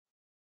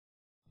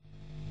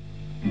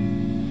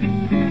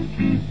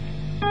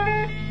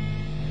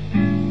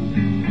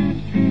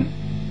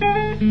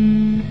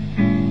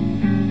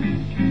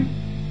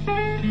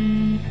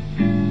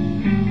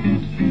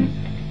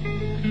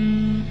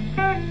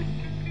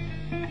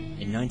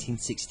In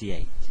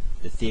 1968,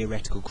 the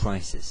theoretical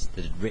crisis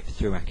that had ripped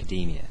through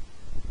academia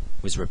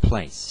was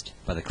replaced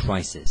by the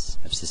crisis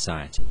of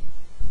society.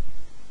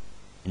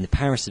 In the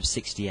Paris of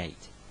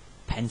 '68,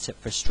 pent-up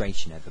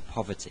frustration over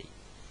poverty,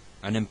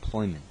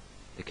 unemployment,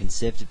 the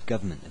conservative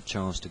government of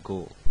Charles de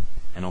Gaulle,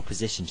 and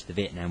opposition to the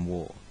Vietnam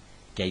War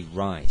gave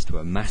rise to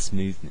a mass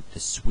movement for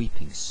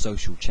sweeping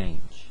social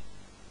change.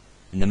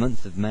 In the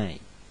month of May,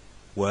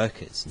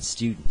 workers and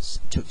students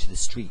took to the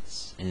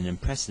streets in an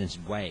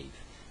unprecedented wave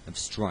of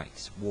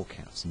strikes,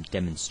 walkouts and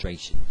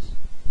demonstrations.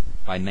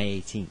 By May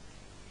 18th,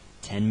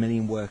 10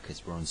 million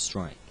workers were on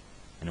strike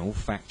and all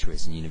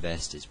factories and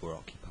universities were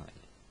occupied.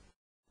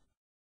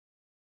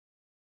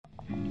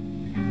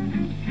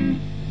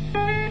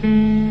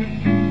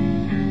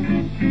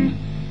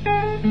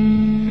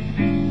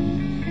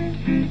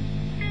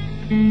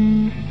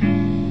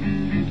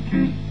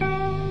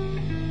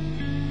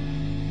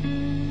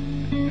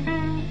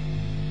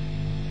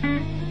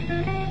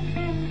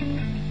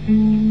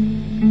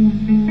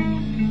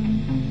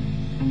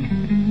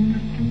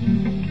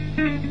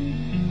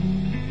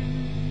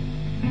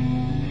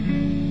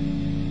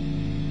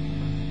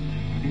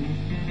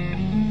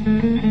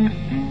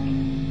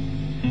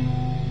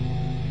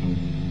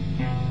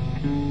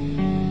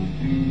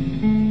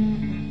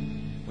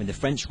 When the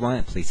French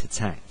riot police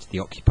attacked the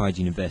occupied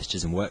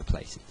universities and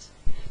workplaces,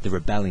 the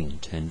rebellion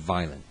turned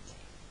violent.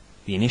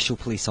 The initial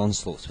police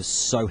onslaughts were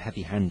so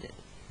heavy-handed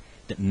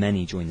that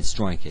many joined the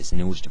strikers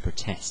in order to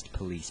protest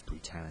police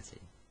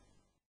brutality.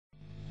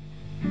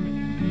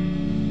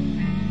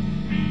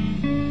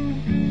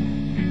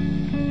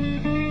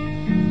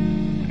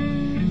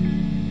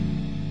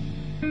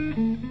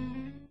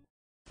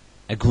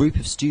 A group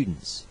of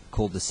students,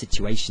 called the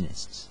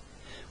Situationists,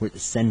 were at the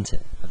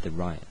centre of the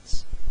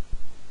riots.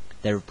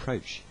 Their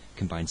approach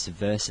combined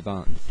subversive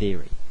art and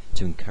theory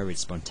to encourage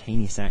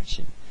spontaneous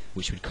action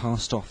which would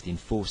cast off the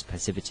enforced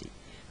passivity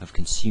of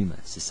consumer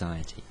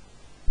society.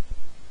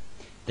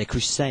 Their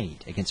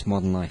crusade against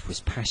modern life was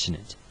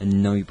passionate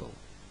and noble.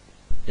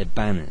 Their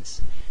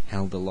banners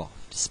held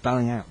aloft,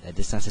 spelling out their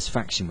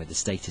dissatisfaction with the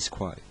status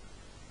quo.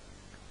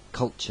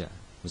 Culture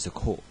was a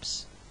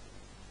corpse.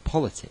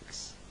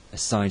 Politics, a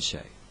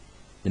sideshow.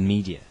 The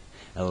media,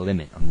 a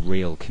limit on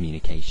real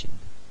communication.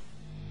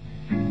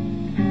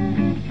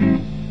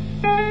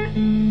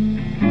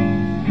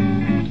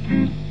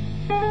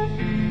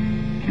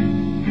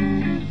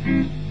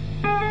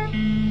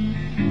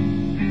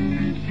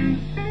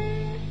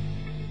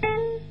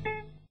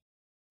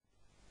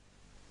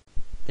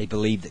 They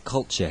believed that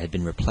culture had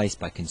been replaced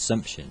by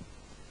consumption,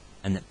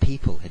 and that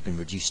people had been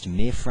reduced to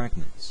mere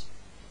fragments,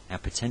 our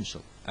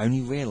potential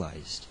only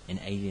realized in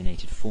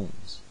alienated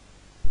forms.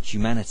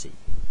 Humanity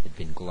had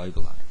been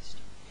globalized,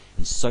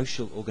 and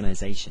social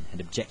organization had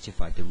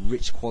objectified the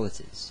rich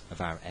qualities of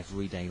our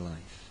everyday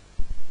life.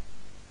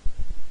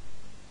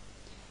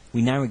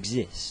 We now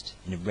exist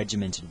in a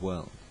regimented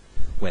world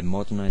where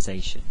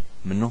modernization,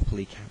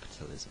 monopoly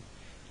capitalism,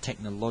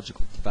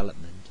 technological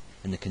development,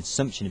 and the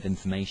consumption of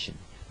information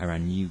are our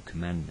new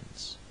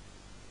commandments.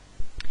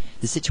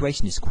 The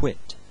situation is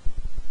quipped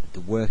that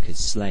the workers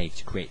slaved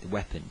to create the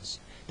weapons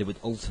that would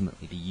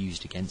ultimately be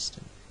used against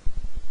them.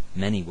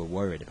 Many were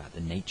worried about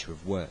the nature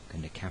of work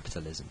under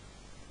capitalism.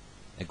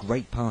 A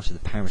great part of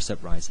the Paris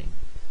uprising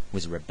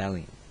was a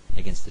rebellion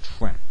against the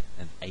trap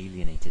of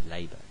alienated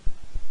labour.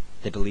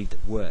 They believed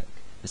that work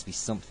must be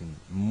something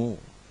more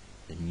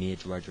than mere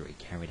drudgery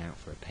carried out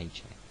for a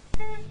paycheck.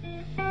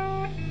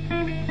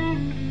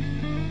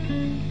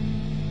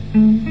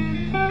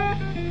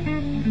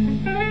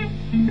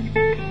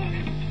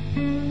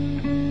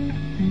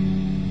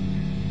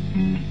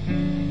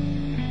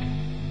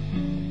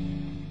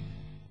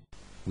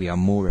 We are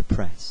more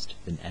oppressed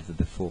than ever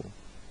before.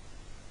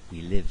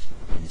 We live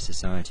in a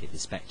society of the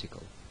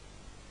spectacle,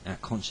 our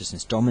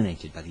consciousness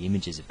dominated by the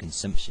images of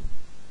consumption.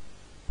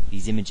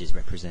 These images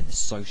represent a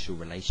social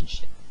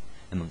relationship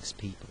amongst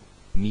people,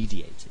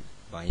 mediated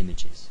by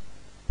images.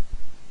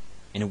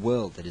 In a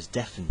world that is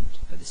deafened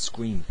by the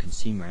scream of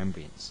consumer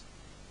ambience,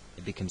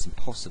 it becomes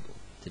impossible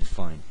to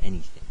define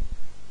anything.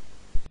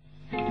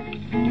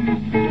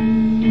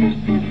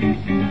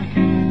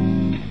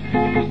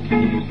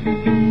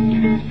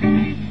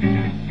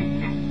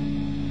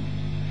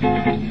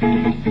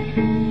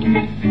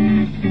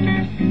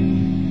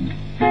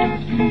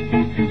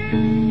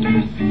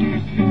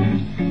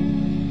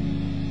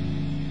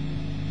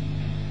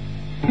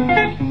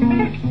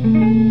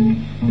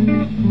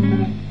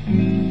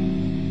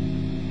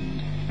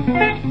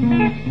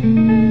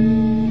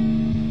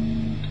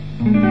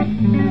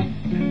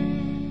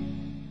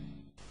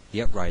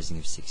 The uprising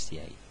of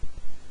 '68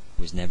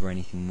 was never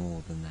anything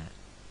more than that.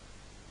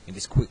 It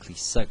was quickly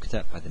soaked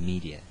up by the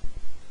media,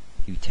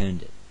 who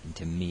turned it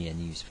into mere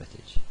news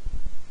footage.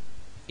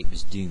 It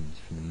was doomed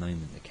from the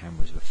moment the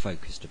cameras were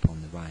focused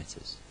upon the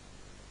rioters.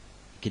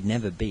 It could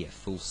never be a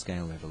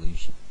full-scale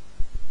revolution.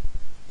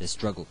 Their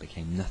struggle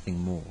became nothing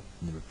more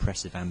than the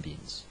repressive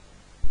ambience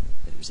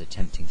that it was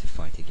attempting to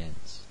fight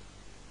against,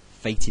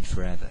 fated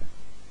forever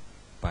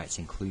by its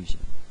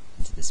inclusion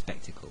into the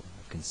spectacle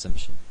of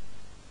consumption.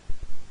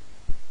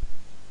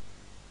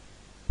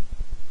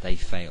 They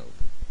failed.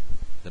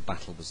 The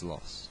battle was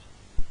lost.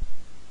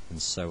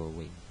 And so are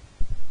we.